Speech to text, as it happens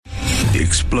The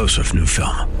explosive new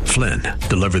film, Flynn,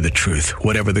 deliver the truth,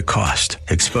 whatever the cost.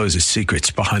 Exposes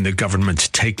secrets behind the government's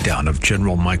takedown of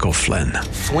General Michael Flynn.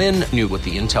 Flynn knew what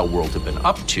the intel world had been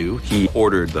up to. He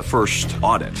ordered the first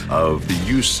audit of the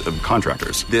use of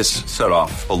contractors. This set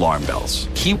off alarm bells.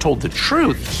 He told the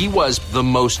truth. He was the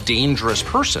most dangerous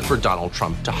person for Donald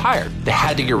Trump to hire. They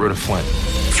had to get rid of Flynn.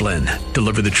 Flynn,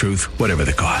 deliver the truth, whatever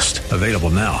the cost. Available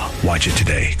now. Watch it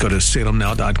today. Go to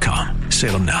salemnow.com.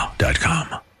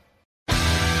 salemnow.com.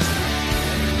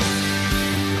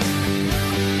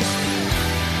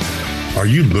 Are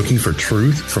you looking for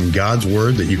truth from God's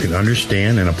Word that you can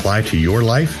understand and apply to your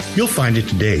life? You'll find it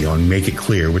today on Make It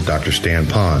Clear with Dr. Stan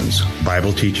Pons,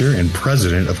 Bible teacher and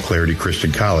president of Clarity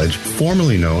Christian College,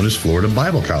 formerly known as Florida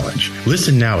Bible College.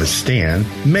 Listen now as Stan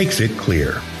makes it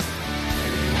clear.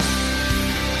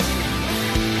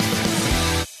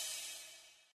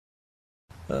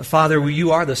 Father,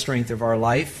 you are the strength of our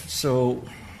life, so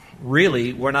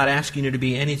really we're not asking you to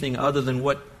be anything other than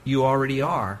what you already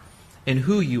are and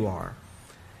who you are.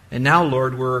 And now,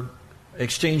 Lord, we're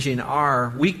exchanging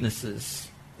our weaknesses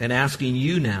and asking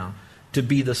you now to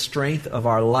be the strength of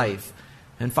our life.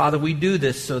 And Father, we do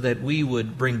this so that we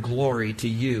would bring glory to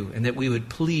you and that we would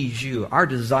please you. Our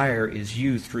desire is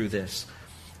you through this.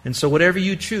 And so whatever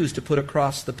you choose to put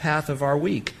across the path of our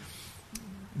week,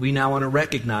 we now want to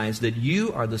recognize that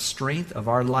you are the strength of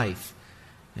our life.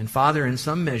 And Father, in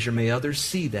some measure, may others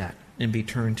see that and be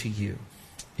turned to you.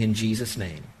 In Jesus'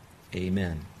 name,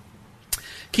 amen.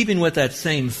 Keeping with that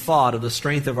same thought of the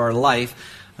strength of our life,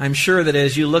 I'm sure that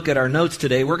as you look at our notes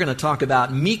today, we're going to talk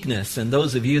about meekness. And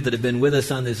those of you that have been with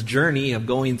us on this journey of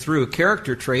going through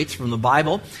character traits from the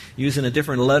Bible, using a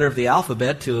different letter of the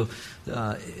alphabet to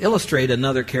illustrate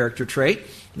another character trait,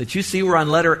 that you see we're on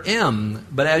letter M.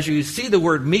 But as you see the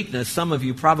word meekness, some of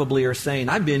you probably are saying,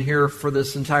 I've been here for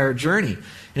this entire journey.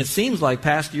 And it seems like,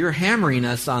 Pastor, you're hammering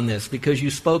us on this because you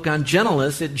spoke on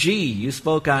gentleness at G. You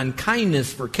spoke on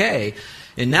kindness for K.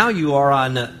 And now you are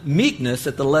on meekness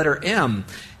at the letter M.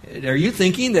 Are you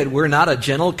thinking that we're not a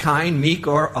gentle, kind, meek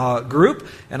or group?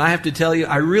 And I have to tell you,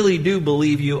 I really do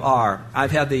believe you are.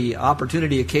 I've had the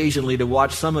opportunity occasionally to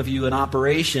watch some of you in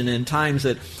operation in times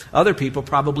that other people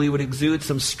probably would exude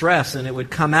some stress and it would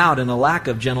come out in a lack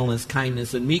of gentleness,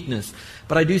 kindness, and meekness.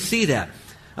 But I do see that.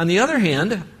 On the other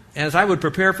hand, as I would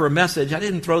prepare for a message, I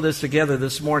didn't throw this together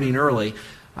this morning early.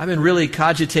 I've been really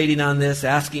cogitating on this,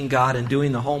 asking God and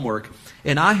doing the homework.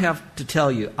 And I have to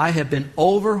tell you, I have been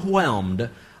overwhelmed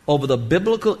over the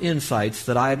biblical insights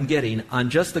that I am getting on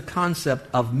just the concept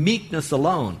of meekness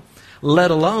alone,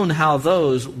 let alone how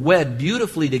those wed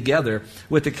beautifully together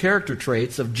with the character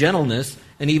traits of gentleness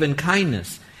and even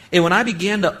kindness. And when I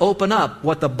began to open up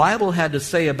what the Bible had to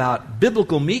say about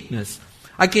biblical meekness,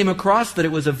 I came across that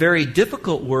it was a very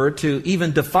difficult word to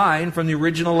even define from the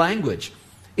original language.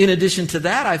 In addition to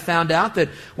that, I found out that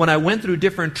when I went through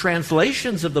different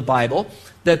translations of the Bible,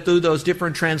 that through those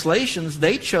different translations,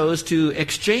 they chose to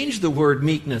exchange the word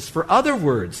meekness for other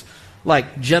words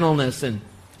like gentleness and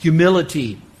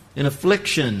humility and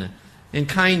affliction and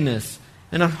kindness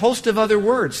and a host of other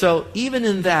words. So even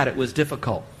in that, it was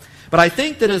difficult. But I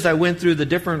think that as I went through the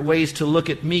different ways to look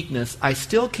at meekness, I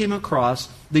still came across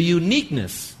the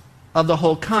uniqueness of the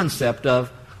whole concept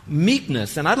of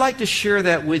meekness. And I'd like to share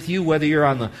that with you, whether you're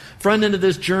on the front end of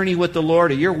this journey with the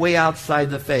Lord or you're way outside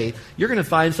the faith. You're going to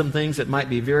find some things that might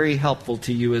be very helpful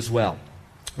to you as well.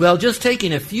 Well, just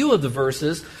taking a few of the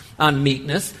verses on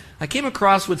meekness, I came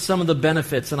across with some of the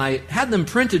benefits, and I had them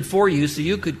printed for you so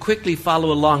you could quickly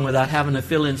follow along without having to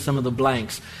fill in some of the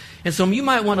blanks. And so you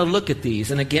might want to look at these.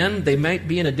 And again, they might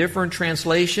be in a different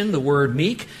translation, the word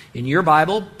meek, in your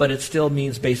Bible, but it still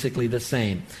means basically the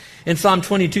same. In Psalm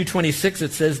 22:26,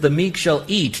 it says, "The meek shall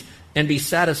eat and be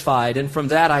satisfied." And from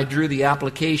that I drew the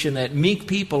application that meek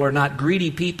people are not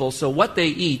greedy people, so what they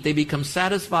eat, they become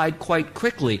satisfied quite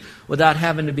quickly without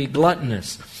having to be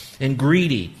gluttonous and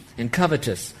greedy and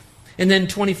covetous. And then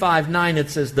 25:9, it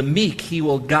says, "The meek he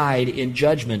will guide in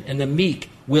judgment, and the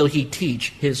meek will he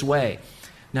teach his way."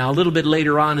 Now, a little bit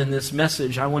later on in this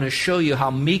message, I want to show you how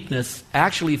meekness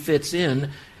actually fits in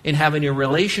having a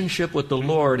relationship with the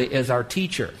Lord as our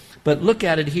teacher. But look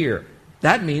at it here.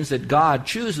 That means that God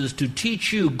chooses to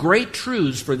teach you great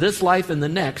truths for this life and the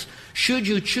next, should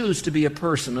you choose to be a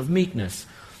person of meekness.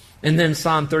 And then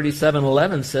Psalm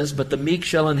 37:11 says, "But the meek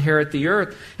shall inherit the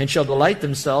earth and shall delight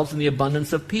themselves in the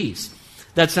abundance of peace."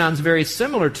 That sounds very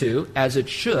similar to, as it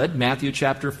should, Matthew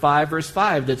chapter 5, verse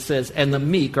 5, that says, "And the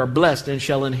meek are blessed and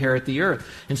shall inherit the earth."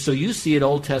 And so you see it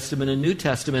Old Testament and New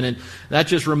Testament, and that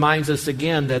just reminds us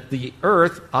again that the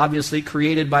earth, obviously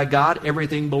created by God,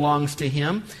 everything belongs to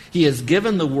Him. He has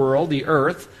given the world, the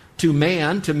earth, to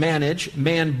man to manage.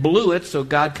 Man blew it, so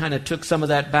God kind of took some of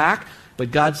that back.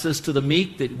 But God says to the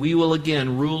meek that we will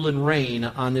again rule and reign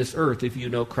on this earth if you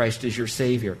know Christ is your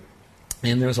Savior.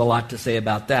 And there's a lot to say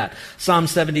about that. Psalm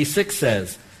 76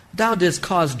 says, "Thou didst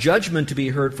cause judgment to be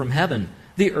heard from heaven.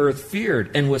 The earth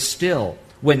feared and was still,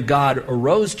 when God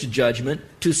arose to judgment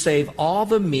to save all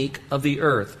the meek of the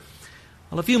earth."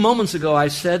 Well, a few moments ago I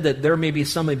said that there may be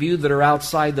some of you that are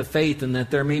outside the faith and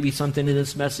that there may be something in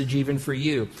this message even for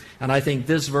you. And I think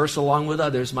this verse, along with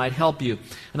others, might help you.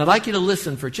 And I'd like you to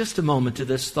listen for just a moment to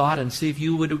this thought and see if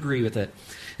you would agree with it.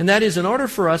 And that is, in order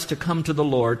for us to come to the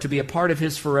Lord, to be a part of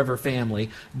His forever family,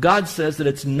 God says that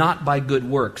it's not by good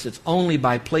works. It's only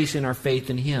by placing our faith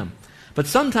in Him. But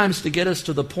sometimes to get us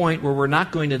to the point where we're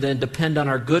not going to then depend on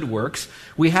our good works,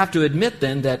 we have to admit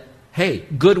then that, hey,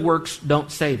 good works don't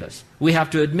save us. We have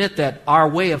to admit that our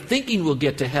way of thinking we'll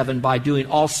get to heaven by doing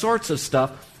all sorts of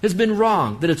stuff has been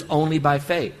wrong, that it's only by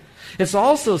faith. It's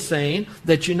also saying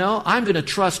that, I'm going to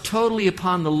trust totally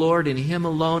upon the Lord and Him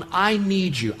alone. I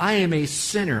need you. I am a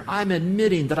sinner. I'm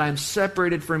admitting that I'm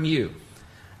separated from you.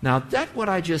 Now, that's what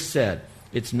I just said.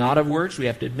 It's not of works. We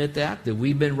have to admit that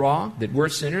we've been wrong, that we're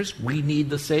sinners. We need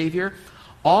the Savior.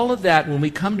 All of that, when we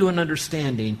come to an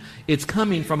understanding, it's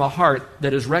coming from a heart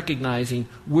that is recognizing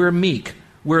we're meek,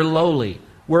 we're lowly,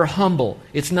 we're humble.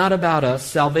 It's not about us.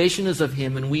 Salvation is of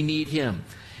Him, and we need Him.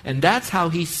 And that's how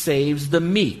He saves the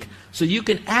meek. So you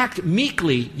can act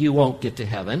meekly, you won't get to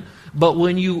heaven. But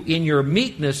when you, in your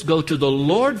meekness, go to the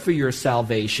Lord for your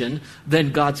salvation,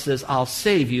 then God says, I'll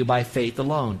save you by faith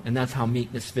alone. And that's how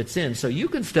meekness fits in. So you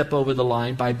can step over the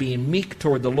line by being meek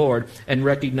toward the Lord and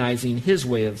recognizing His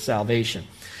way of salvation.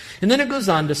 And then it goes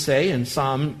on to say in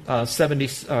Psalm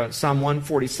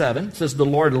 147, it says, the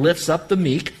Lord lifts up the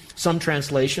meek. Some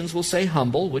translations will say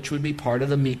humble, which would be part of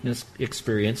the meekness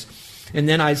experience. And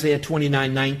then Isaiah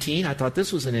 29:19, I thought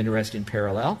this was an interesting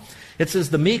parallel. It says,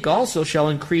 the meek also shall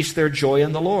increase their joy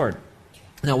in the Lord.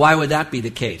 Now, why would that be the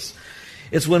case?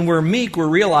 It's when we're meek, we're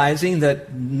realizing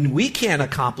that we can't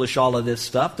accomplish all of this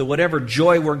stuff, that whatever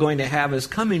joy we're going to have is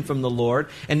coming from the Lord.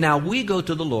 And now we go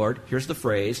to the Lord, here's the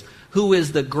phrase, who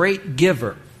is the great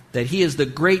giver, that He is the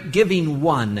great giving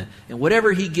one. And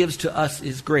whatever He gives to us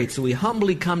is great. So we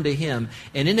humbly come to Him,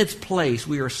 and in its place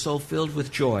we are so filled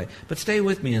with joy. But stay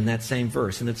with me in that same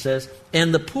verse, and it says,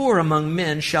 and the poor among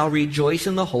men shall rejoice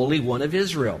in the Holy One of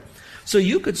Israel. So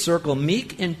you could circle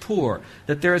meek and poor,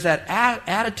 that there's that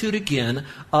attitude again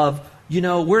of,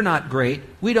 we're not great,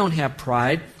 we don't have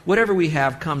pride, whatever we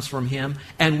have comes from Him,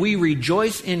 and we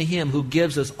rejoice in Him who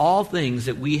gives us all things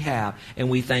that we have, and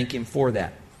we thank Him for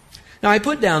that. Now I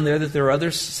put down there that there are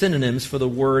other synonyms for the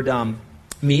word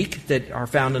meek that are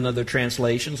found in other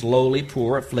translations, lowly,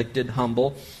 poor, afflicted,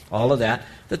 humble, all of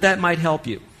that might help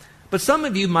you. But some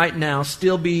of you might now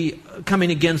still be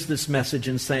coming against this message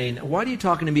and saying, why are you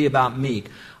talking to me about meek?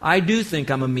 I do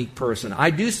think I'm a meek person. I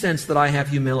do sense that I have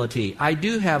humility. I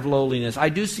do have lowliness. I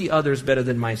do see others better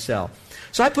than myself.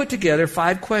 So I put together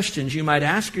 5 questions you might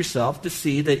ask yourself to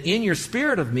see that in your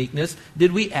spirit of meekness,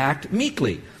 did we act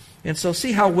meekly? And so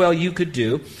see how well you could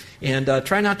do. And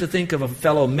try not to think of a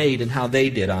fellow mate and how they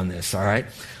did on this, all right?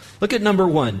 Look at number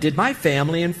 1. Did my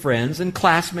family and friends and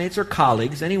classmates or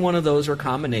colleagues, any one of those or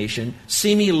combination,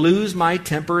 see me lose my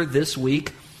temper this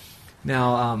week?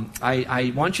 Now,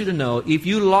 I want you to know, if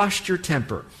you lost your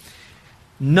temper,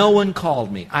 no one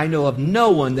called me. I know of no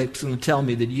one that's going to tell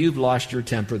me that you've lost your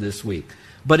temper this week.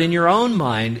 But in your own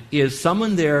mind, is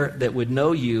someone there that would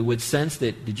know you, would sense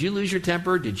that, did you lose your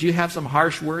temper? Did you have some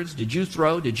harsh words? Did you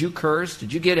throw? Did you curse?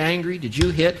 Did you get angry? Did you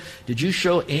hit? Did you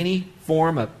show any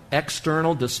form of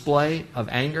external display of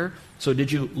anger? So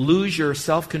did you lose your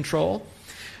self-control?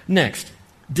 Next,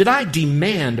 did I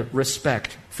demand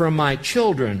respect from my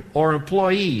children or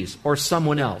employees or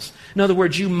someone else? In other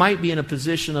words, you might be in a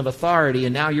position of authority,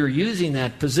 and now you're using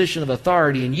that position of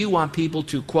authority, and you want people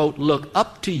to, quote, look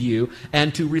up to you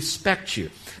and to respect you.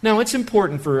 Now, it's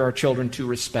important for our children to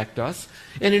respect us,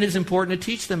 and it is important to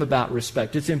teach them about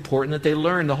respect. It's important that they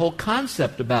learn the whole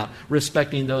concept about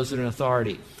respecting those that are in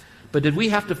authority. But did we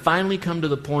have to finally come to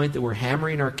the point that we're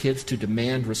hammering our kids to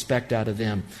demand respect out of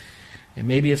them? And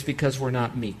maybe it's because we're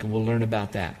not meek, and we'll learn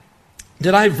about that.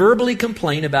 Did I verbally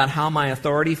complain about how my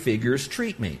authority figures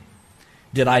treat me?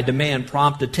 Did I demand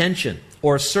prompt attention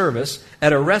or service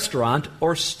at a restaurant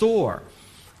or store?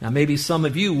 Now, maybe some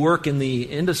of you work in the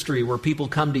industry where people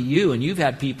come to you, and you've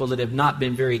had people that have not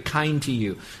been very kind to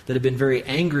you, that have been very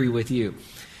angry with you.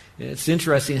 It's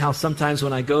interesting how sometimes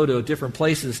when I go to different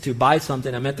places to buy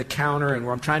something, I'm at the counter and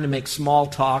I'm trying to make small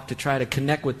talk to try to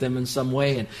connect with them in some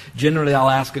way. And generally I'll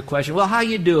ask a question, well, how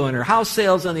you doing? Or how's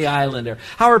sales on the island? Or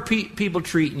how are people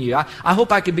treating you? I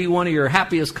hope I could be one of your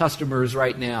happiest customers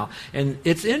right now. And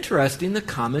it's interesting the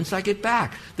comments I get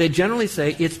back. They generally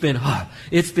say, it's been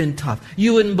tough.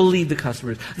 You wouldn't believe the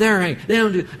customers. They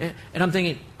don't do. And I'm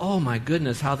thinking, oh my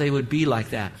goodness, how they would be like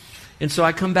that. And so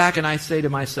I come back and I say to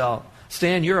myself,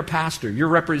 Stan, you're a pastor. You're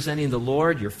representing the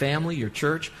Lord, your family, your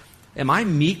church. Am I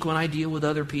meek when I deal with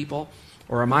other people?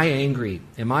 Or am I angry?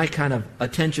 Am I kind of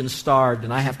attention-starved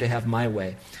and I have to have my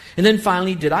way? And then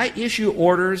finally, did I issue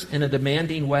orders in a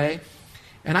demanding way?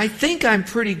 And I think I'm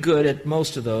pretty good at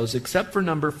most of those, except for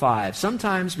number 5.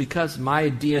 Sometimes because my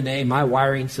DNA, my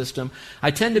wiring system,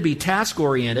 I tend to be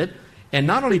task-oriented. And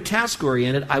not only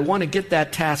task-oriented, I want to get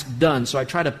that task done, so I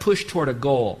try to push toward a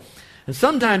goal. And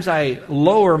sometimes I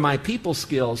lower my people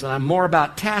skills and I'm more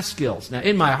about task skills. Now,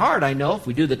 in my heart, I know if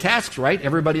we do the tasks right,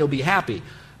 everybody will be happy.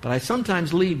 But I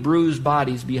sometimes leave bruised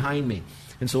bodies behind me.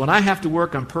 And so when I have to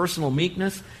work on personal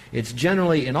meekness, it's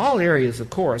generally in all areas,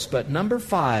 of course, but number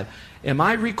 5, am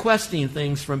I requesting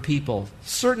things from people,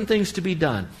 certain things to be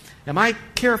done? Am I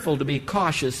careful to be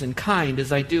cautious and kind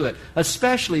as I do it,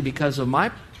 especially because of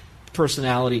my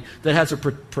personality that has a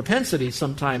propensity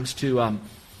sometimes to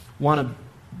want to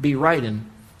be right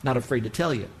and not afraid to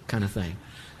tell you kind of thing.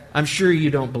 I'm sure you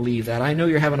don't believe that. I know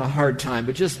you're having a hard time,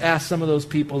 but just ask some of those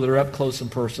people that are up close and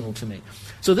personal to me.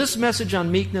 So this message on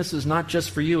meekness is not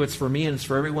just for you, it's for me and it's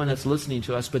for everyone that's listening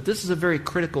to us, but this is a very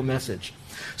critical message.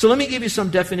 So let me give you some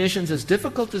definitions, as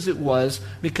difficult as it was,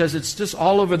 because it's just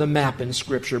all over the map in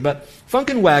Scripture. But Funk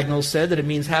and Wagnall said that it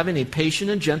means having a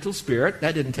patient and gentle spirit.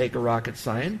 That didn't take a rocket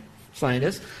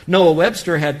scientist. Noah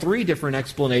Webster had 3 different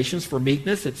explanations for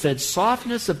meekness. It said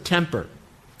softness of temper.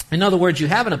 In other words, you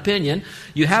have an opinion,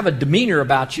 you have a demeanor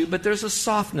about you, but there's a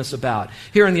softness about it.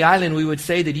 Here in the island, we would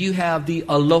say that you have the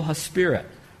aloha spirit.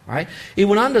 Right? He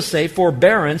went on to say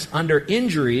forbearance under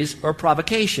injuries or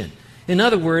provocation. In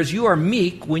other words, you are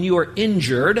meek when you are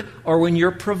injured or when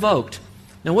you're provoked.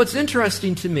 Now, what's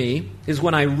interesting to me is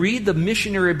when I read the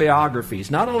missionary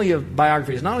biographies, not only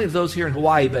of those here in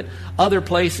Hawaii, but other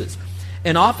places.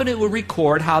 And often it will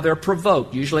record how they're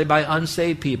provoked, usually by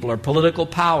unsaved people or political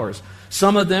powers.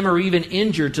 Some of them are even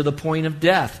injured to the point of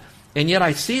death. And yet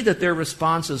I see that their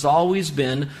response has always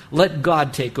been, let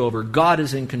God take over. God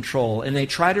is in control. And they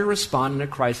try to respond in a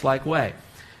Christ-like way.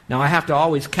 Now, I have to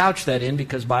always couch that in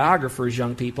because biographers,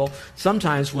 young people,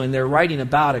 sometimes when they're writing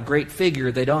about a great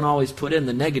figure, they don't always put in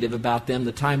the negative about them,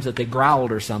 the times that they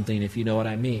growled or something, if you know what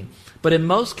I mean. But in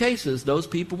most cases, those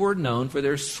people were known for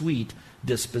their sweet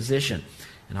disposition.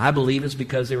 And I believe it's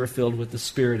because they were filled with the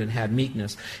Spirit and had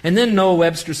meekness. And then Noah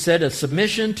Webster said, a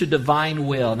submission to divine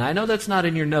will. Now, I know that's not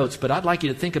in your notes, but I'd like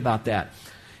you to think about that.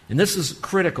 And this is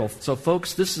critical. So,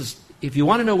 folks, if you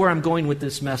want to know where I'm going with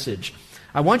this message,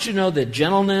 I want you to know that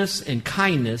gentleness and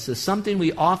kindness is something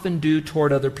we often do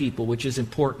toward other people, which is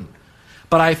important.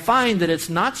 But I find that it's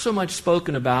not so much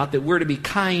spoken about that we're to be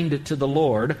kind to the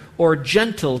Lord or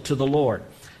gentle to the Lord.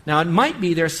 Now, it might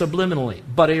be there subliminally,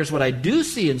 but here's what I do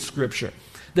see in Scripture,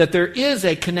 that there is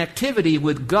a connectivity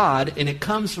with God, and it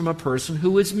comes from a person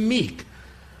who is meek.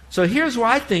 So here's where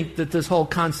I think that this whole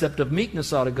concept of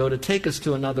meekness ought to go to take us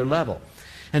to another level.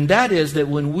 And that is that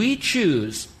when we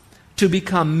choose to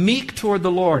become meek toward the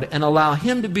Lord and allow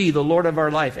Him to be the Lord of our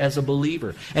life as a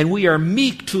believer, and we are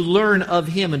meek to learn of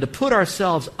Him and to put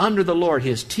ourselves under the Lord,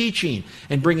 His teaching,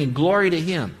 and bringing glory to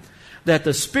Him, that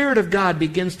the Spirit of God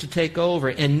begins to take over,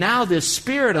 and now this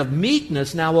spirit of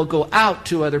meekness now will go out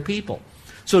to other people.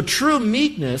 So true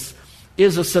meekness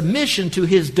is a submission to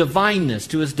His divineness,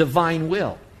 to His divine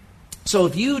will. So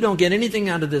if you don't get anything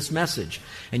out of this message,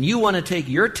 and you want to take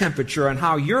your temperature on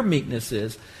how your meekness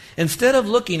is, instead of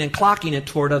looking and clocking it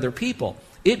toward other people,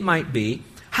 it might be,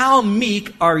 how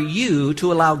meek are you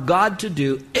to allow God to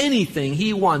do anything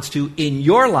He wants to in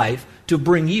your life to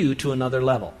bring you to another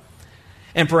level?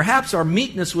 And perhaps our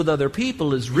meekness with other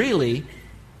people is really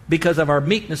because of our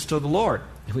meekness to the Lord.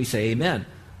 And we say amen.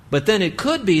 But then it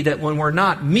could be that when we're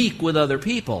not meek with other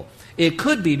people, it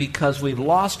could be because we've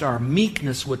lost our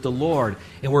meekness with the Lord,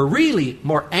 and we're really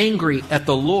more angry at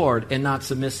the Lord and not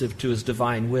submissive to His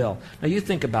divine will. Now you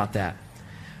think about that.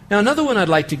 Now another one I'd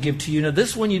like to give to you, now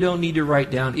this one you don't need to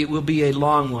write down, it will be a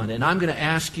long one, and I'm going to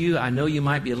ask you, I know you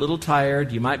might be a little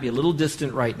tired, you might be a little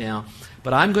distant right now,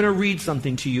 but I'm going to read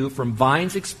something to you from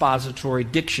Vine's Expository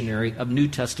Dictionary of New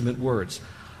Testament Words.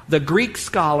 The Greek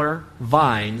scholar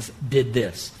Vines did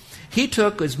this. He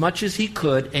took as much as he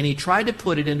could and he tried to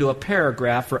put it into a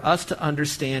paragraph for us to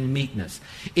understand meekness.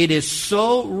 It is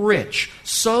so rich,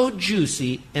 so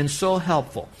juicy, and so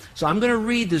helpful. So I'm going to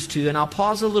read this to you, and I'll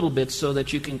pause a little bit so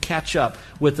that you can catch up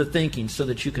with the thinking, so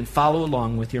that you can follow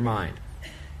along with your mind.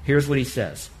 Here's what he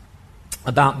says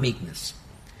about meekness.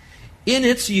 In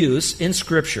its use in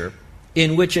Scripture,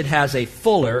 in which it has a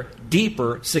fuller,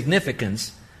 deeper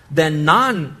significance than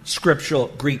non-scriptural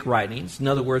Greek writings. In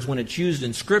other words, when it's used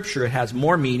in Scripture, it has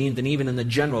more meaning than even in the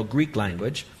general Greek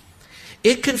language.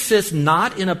 It consists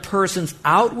not in a person's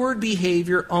outward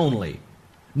behavior only,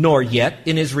 nor yet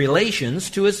in his relations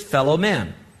to his fellow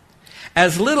men,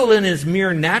 as little in his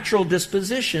mere natural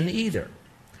disposition either.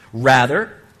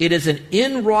 Rather, it is an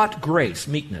inwrought grace,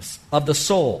 meekness, of the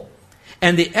soul,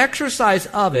 and the exercise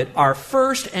of it are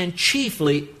first and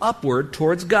chiefly upward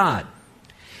towards God.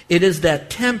 It is that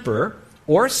temper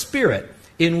or spirit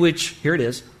in which, here it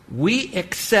is, we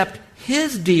accept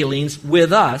His dealings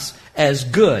with us as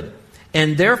good,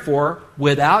 and therefore,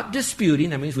 without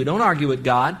disputing, that means we don't argue with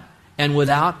God, and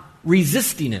without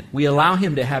resisting it, we allow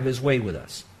Him to have His way with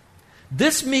us.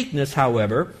 This meekness,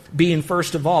 however, being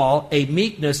first of all a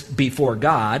meekness before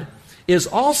God, is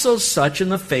also such in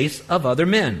the face of other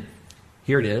men.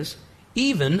 Here it is,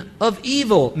 even of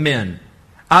evil men,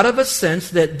 out of a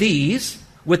sense that these,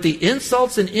 with the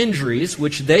insults and injuries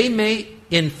which they may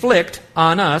inflict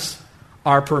on us,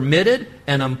 are permitted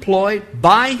and employed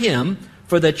by Him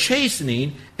for the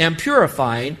chastening and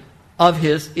purifying of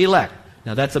His elect.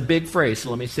 Now that's a big phrase, so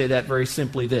let me say that very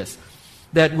simply this.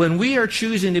 That when we are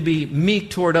choosing to be meek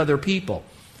toward other people,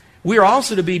 we are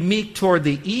also to be meek toward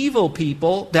the evil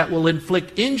people that will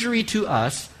inflict injury to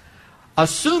us,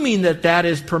 assuming that that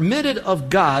is permitted of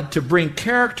God to bring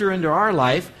character into our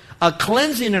life, a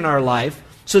cleansing in our life,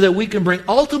 so that we can bring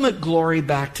ultimate glory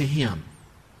back to Him.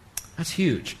 That's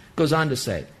huge. Goes on to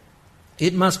say,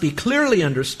 it must be clearly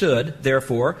understood,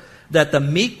 therefore, that the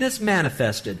meekness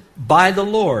manifested by the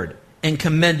Lord and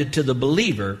commended to the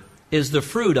believer is the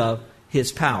fruit of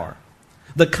His power.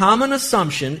 The common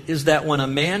assumption is that when a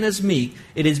man is meek,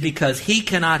 it is because he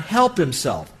cannot help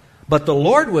himself. But the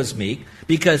Lord was meek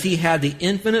because He had the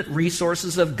infinite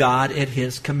resources of God at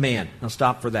His command. Now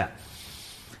stop for that.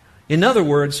 In other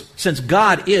words, since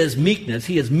God is meekness,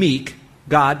 He is meek,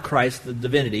 God, Christ, the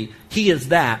divinity, He is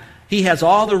that. He has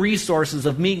all the resources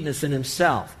of meekness in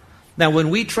Himself. Now, when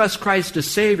we trust Christ as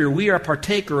Savior, we are a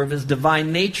partaker of His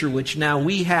divine nature, which now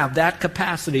we have that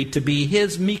capacity to be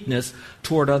His meekness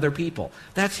toward other people.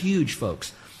 That's huge,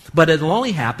 folks. But it'll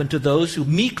only happen to those who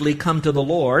meekly come to the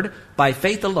Lord by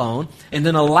faith alone, and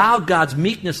then allow God's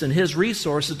meekness and His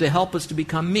resources to help us to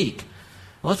become meek.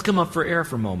 Well, let's come up for air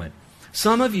for a moment.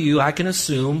 Some of you, I can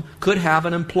assume, could have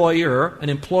an employee,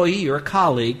 or a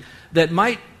colleague that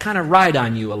might kind of ride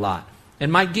on you a lot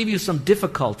and might give you some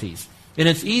difficulties. And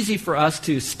it's easy for us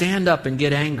to stand up and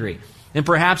get angry, and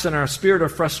perhaps in our spirit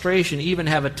of frustration even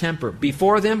have a temper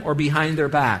before them or behind their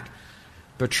back.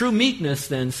 But true meekness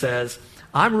then says,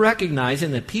 I'm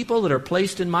recognizing that people that are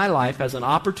placed in my life as an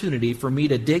opportunity for me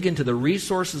to dig into the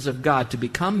resources of God to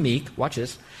become meek, watch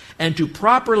this, and to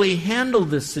properly handle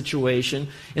this situation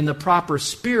in the proper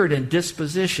spirit and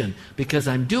disposition, because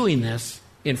I'm doing this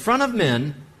in front of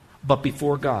men, but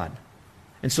before God.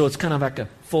 And so it's kind of like a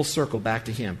full circle back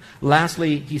to Him.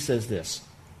 Lastly, he says this.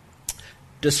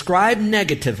 Described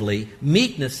negatively,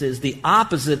 meekness is the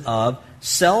opposite of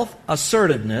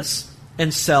self-assertiveness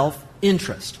and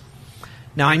self-interest.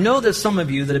 Now, I know that some of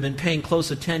you that have been paying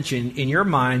close attention, in your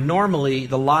mind, normally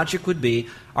the logic would be,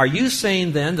 are you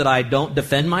saying then that I don't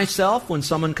defend myself when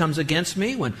someone comes against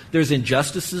me, when there's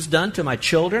injustices done to my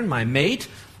children, my mate,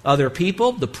 other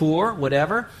people, the poor,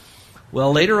 whatever?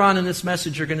 Well, later on in this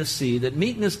message, you're going to see that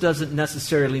meekness doesn't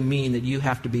necessarily mean that you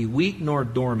have to be weak nor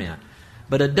dormant.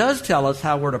 But it does tell us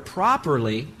how we're to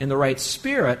properly, in the right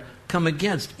spirit, come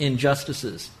against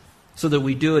injustices, so that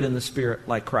we do it in the Spirit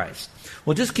like Christ.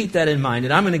 Well, just keep that in mind,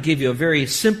 and I'm going to give you a very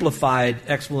simplified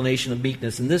explanation of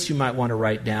meekness, and this you might want to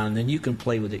write down, and then you can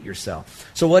play with it yourself.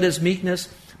 So what is meekness?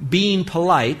 Being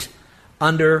polite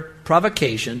under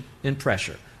provocation and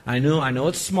pressure. I know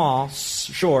it's small,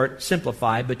 short,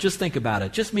 simplified, but just think about it.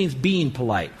 It just means being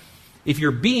polite. If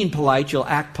you're being polite, you'll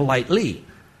act politely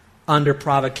under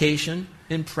provocation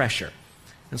and pressure.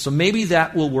 And so maybe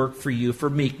that will work for you for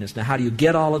meekness. Now, how do you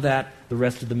get all of that? The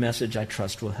rest of the message, I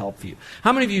trust, will help you.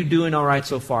 How many of you are doing all right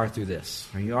so far through this?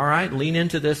 Are you all right? Lean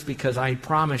into this, because I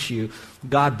promise you,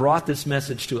 God brought this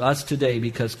message to us today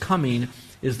because coming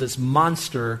is this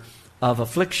monster of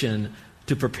affliction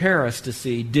to prepare us to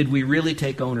see, did we really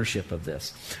take ownership of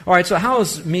this? All right, so how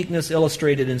is meekness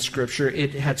illustrated in Scripture?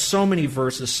 It had so many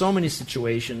verses, so many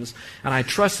situations, and I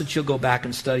trust that you'll go back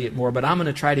and study it more, but I'm going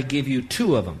to try to give you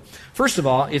two of them. First of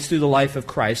all, it's through the life of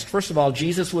Christ. First of all,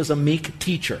 Jesus was a meek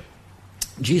teacher.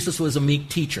 Jesus was a meek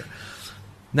teacher.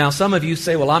 Now, some of you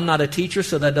say, well, I'm not a teacher,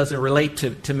 so that doesn't relate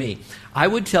to me. I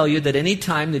would tell you that any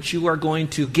time that you are going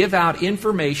to give out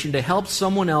information to help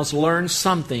someone else learn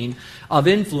something of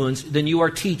influence, then you are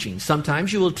teaching.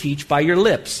 Sometimes you will teach by your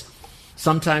lips.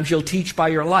 Sometimes you'll teach by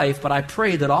your life, but I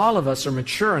pray that all of us are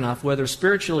mature enough, whether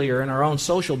spiritually or in our own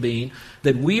social being,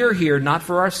 that we are here not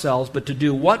for ourselves, but to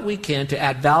do what we can to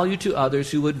add value to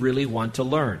others who would really want to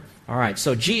learn. All right,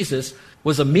 so Jesus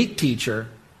was a meek teacher,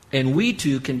 and we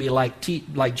too can be like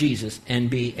Jesus and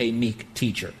be a meek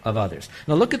teacher of others.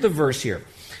 Now look at the verse here.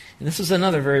 And this is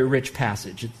another very rich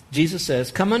passage. Jesus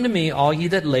says, "Come unto me, all ye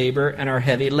that labor and are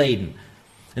heavy laden."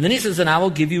 And then he says, "And I will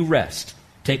give you rest.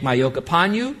 Take my yoke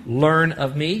upon you, learn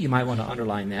of me." You might want to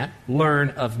underline that. Learn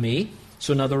of me.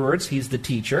 So in other words, he's the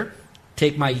teacher.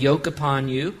 "Take my yoke upon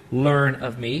you, learn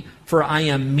of me, for I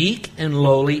am meek and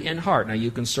lowly in heart." Now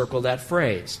you can circle that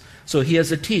phrase. So he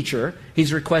is a teacher.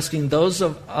 He's requesting those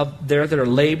of there that are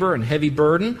labor and heavy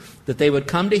burden, that they would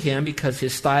come to him because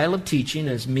his style of teaching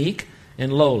is meek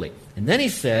and lowly. And then he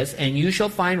says, "And you shall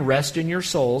find rest in your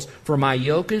souls, for my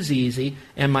yoke is easy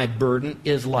and my burden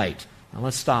is light." Now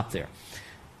let's stop there.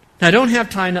 Now, I don't have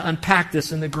time to unpack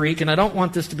this in the Greek, and I don't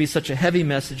want this to be such a heavy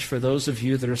message for those of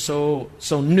you that are so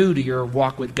new to your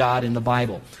walk with God in the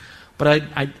Bible. But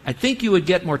I think you would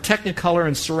get more technicolor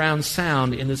and surround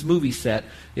sound in this movie set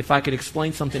if I could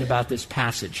explain something about this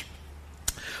passage.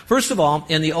 First of all,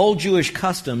 in the old Jewish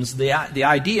customs, the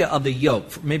idea of the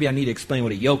yoke, maybe I need to explain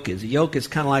what a yoke is. A yoke is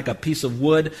kind of like a piece of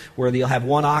wood where they'll have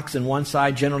one ox on one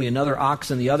side, generally another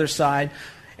ox on the other side,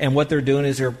 and what they're doing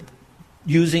is they're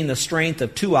using the strength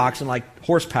of two oxen, like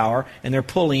horsepower, and they're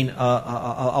pulling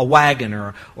a wagon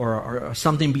or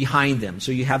something behind them.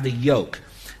 So you have the yoke.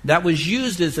 That was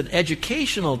used as an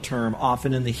educational term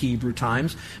often in the Hebrew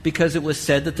times because it was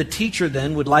said that the teacher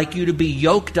then would like you to be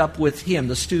yoked up with him,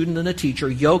 the student and the teacher,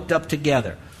 yoked up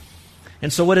together.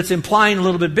 And so what it's implying a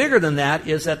little bit bigger than that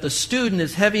is that the student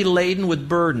is heavy laden with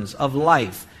burdens of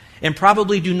life and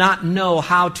probably do not know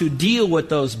how to deal with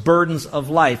those burdens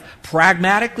of life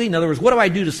pragmatically. In other words, what do I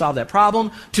do to solve that problem?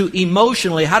 To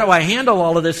emotionally, how do I handle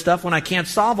all of this stuff when I can't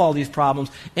solve all these problems?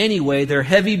 Anyway, they're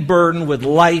heavy burdened with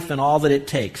life and all that it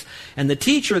takes. And the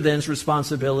teacher then's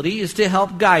responsibility is to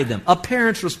help guide them. A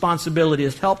parent's responsibility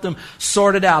is to help them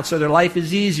sort it out so their life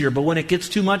is easier. But when it gets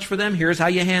too much for them, here's how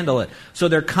you handle it. So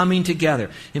they're coming together.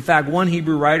 In fact, one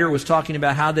Hebrew writer was talking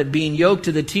about how that being yoked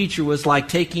to the teacher was like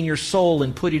taking your soul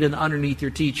and putting it underneath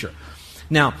your teacher.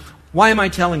 Now, why am I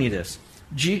telling you this?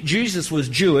 Jesus was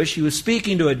Jewish. He was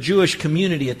speaking to a Jewish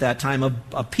community at that time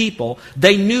of people.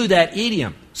 They knew that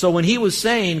idiom. So when he was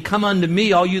saying, "Come unto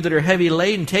me, all you that are heavy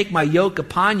laden, take my yoke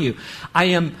upon you. I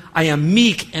am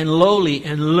meek and lowly,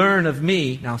 and learn of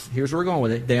me." Now, here's where we're going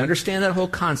with it. They understand that whole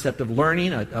concept of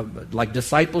learning, like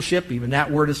discipleship. Even that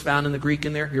word is found in the Greek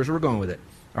in there. Here's where we're going with it.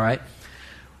 All right?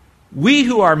 We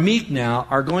who are meek now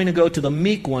are going to go to the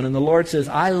meek one, and the Lord says,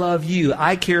 "I love you.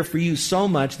 I care for you so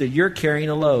much that you're carrying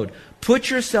a load. Put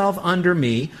yourself under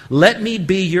me. Let me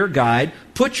be your guide.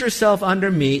 Put yourself under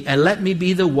me, and let me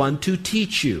be the one to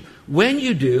teach you. When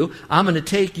you do, I'm going to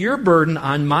take your burden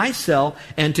on myself,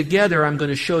 and together I'm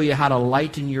going to show you how to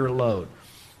lighten your load."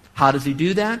 How does he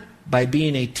do that? By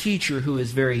being a teacher who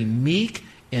is very meek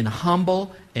and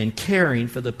humble and caring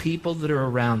for the people that are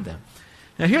around them.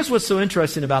 Now, here's what's so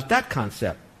interesting about that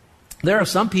concept. There are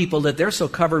some people that they're so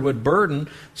covered with burden,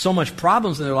 so much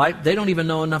problems in their life, they don't even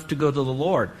know enough to go to the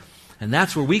Lord. And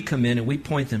that's where we come in and we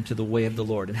point them to the way of the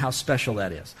Lord and how special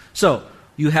that is. So,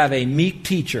 you have a meek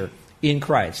teacher in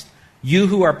Christ. You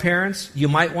who are parents, you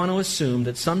might want to assume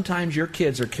that sometimes your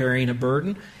kids are carrying a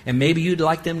burden, and maybe you'd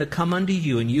like them to come unto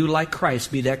you, and you, like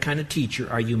Christ, be that kind of teacher.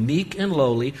 Are you meek and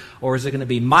lowly, or is it going to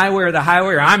be my way or the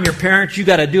highway, or I'm your parent, you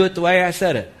got to do it the way I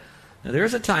said it? Now,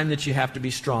 there's a time that you have to be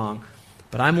strong,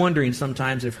 but I'm wondering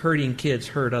sometimes if hurting kids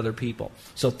hurt other people.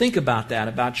 So think about that,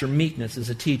 about your meekness as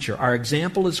a teacher. Our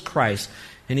example is Christ,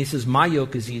 and he says, "My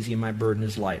yoke is easy and my burden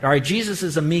is light." All right, Jesus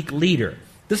is a meek leader.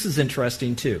 This is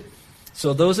interesting too.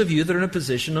 So those of you that are in a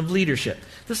position of leadership,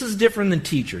 this is different than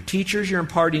teacher. Teachers, you're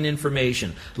imparting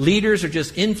information. Leaders are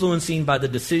just influencing by the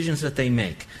decisions that they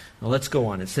make. Now let's go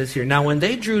on. It says here, "Now when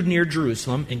they drew near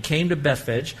Jerusalem and came to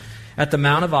Bethphage, at the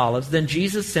Mount of Olives, then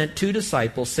Jesus sent 2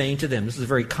 disciples, saying to them," this is a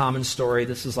very common story,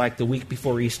 this is like the week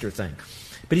before Easter thing.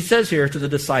 But he says here to the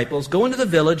disciples, "Go into the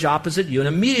village opposite you, and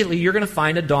immediately you're going to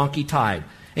find a donkey tied,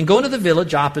 and go into the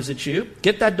village opposite you,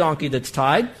 get that donkey that's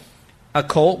tied, a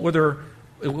colt with her,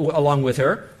 along with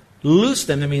her, loose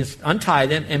them, that means untie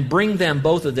them, and bring them,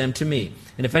 both of them, to me.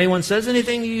 And if anyone says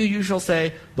anything to you, you shall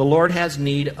say, the Lord has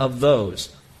need of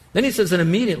those. Then he says, and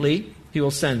immediately he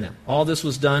will send them. All this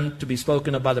was done to be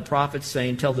spoken of by the prophets,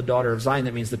 saying, tell the daughter of Zion,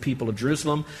 that means the people of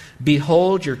Jerusalem,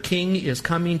 behold, your king is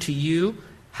coming to you.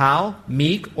 How?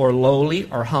 Meek or lowly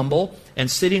or humble,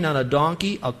 and sitting on a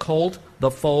donkey, a colt,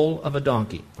 the foal of a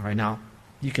donkey. All right, now,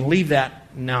 you can leave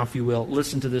that now, if you will.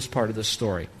 Listen to this part of the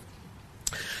story.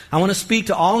 I want to speak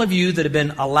to all of you that have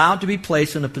been allowed to be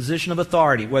placed in a position of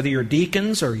authority, whether you're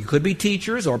deacons, or you could be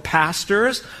teachers, or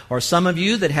pastors, or some of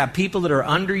you that have people that are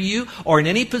under you, or in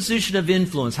any position of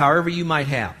influence, however you might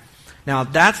have. Now,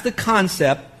 that's the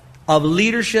concept of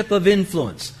leadership of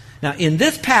influence. Now, in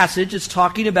this passage, it's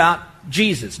talking about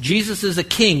Jesus. Jesus is a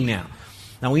king now.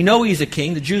 Now, we know he's a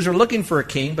king. The Jews are looking for a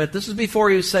king, but this is before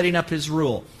he was setting up his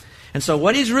rule. And so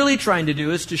what he's really trying to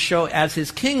do is to show as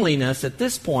his kingliness at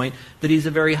this point that he's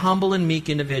a very humble and meek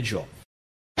individual.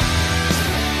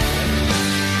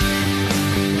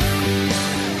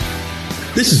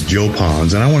 This is Joe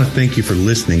Pons, and I want to thank you for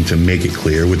listening to Make It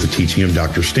Clear with the teaching of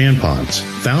Dr. Stan Pons,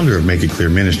 founder of Make It Clear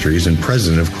Ministries and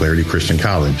president of Clarity Christian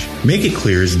College. Make It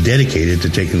Clear is dedicated to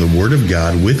taking the Word of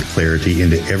God with clarity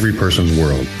into every person's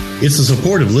world. It's the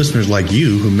support of listeners like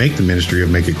you who make the ministry of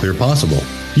Make It Clear possible.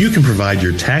 You can provide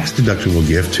your tax-deductible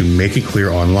gift to Make It Clear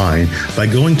online by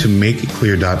going to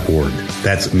makeitclear.org.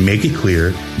 That's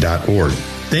makeitclear.org.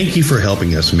 Thank you for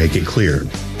helping us make it clear.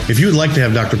 If you would like to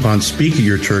have Dr. Pons speak at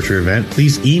your church or event,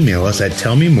 please email us at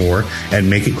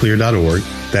tellmemore@makeitclear.org.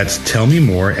 That's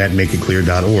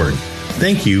tellmemore@makeitclear.org.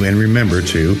 Thank you, and remember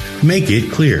to make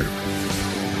it clear.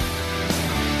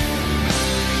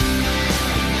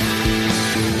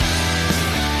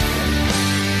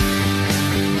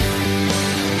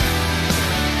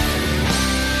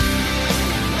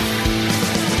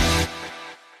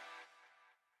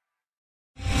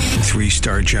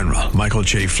 Three-star General Michael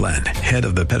J. Flynn, head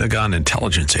of the Pentagon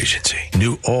Intelligence Agency,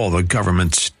 knew all the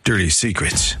government's dirty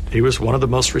secrets. He was one of the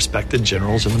most respected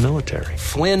generals in the military.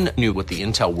 Flynn knew what the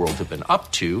intel world had been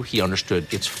up to. He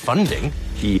understood its funding.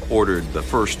 He ordered the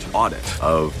first audit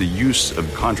of the use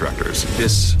of contractors.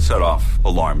 This set off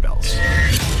alarm bells.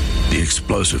 The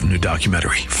explosive new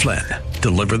documentary, Flynn,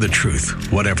 Deliver the Truth,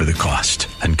 Whatever the Cost,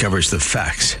 uncovers the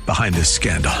facts behind this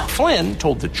scandal. Flynn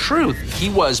told the truth. He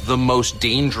was the most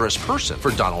dangerous person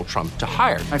for Donald Trump to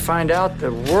hire. I find out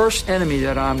the worst enemy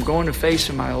that I'm going to face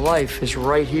in my life is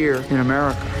right here in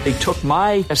America. They took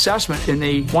my assessment and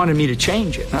they wanted me to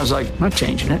change it. And I was like, I'm not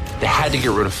changing it. They had to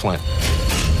get rid of Flynn.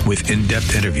 With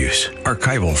in-depth interviews,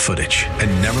 archival footage,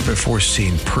 and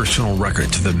never-before-seen personal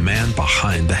records of the man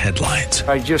behind the headlines.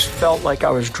 I just felt like I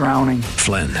was drowning.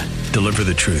 Flynn, Deliver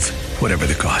the Truth, Whatever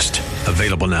the Cost.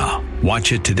 Available now.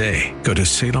 Watch it today. Go to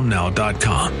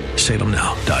salemnow.com.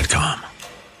 salemnow.com.